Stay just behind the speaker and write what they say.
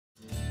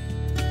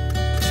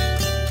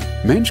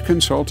Mentch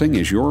Consulting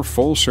is your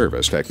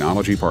full-service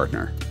technology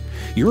partner.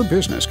 Your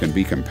business can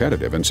be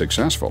competitive and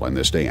successful in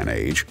this day and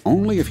age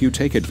only if you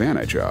take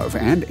advantage of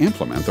and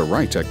implement the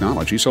right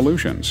technology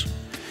solutions.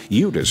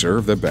 You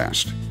deserve the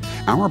best.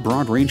 Our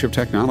broad range of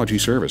technology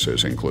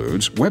services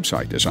includes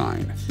website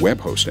design, web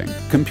hosting,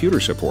 computer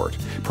support,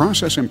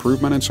 process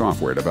improvement, and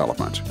software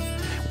development.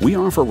 We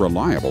offer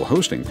reliable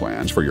hosting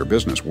plans for your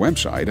business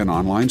website and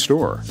online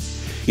store.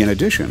 In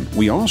addition,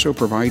 we also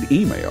provide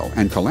email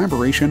and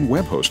collaboration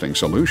web hosting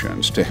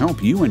solutions to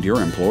help you and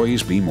your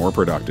employees be more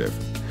productive.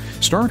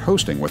 Start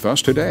hosting with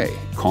us today.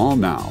 Call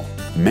now.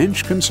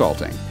 Mentch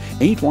Consulting,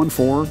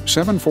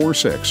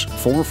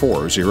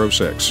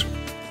 814-746-4406.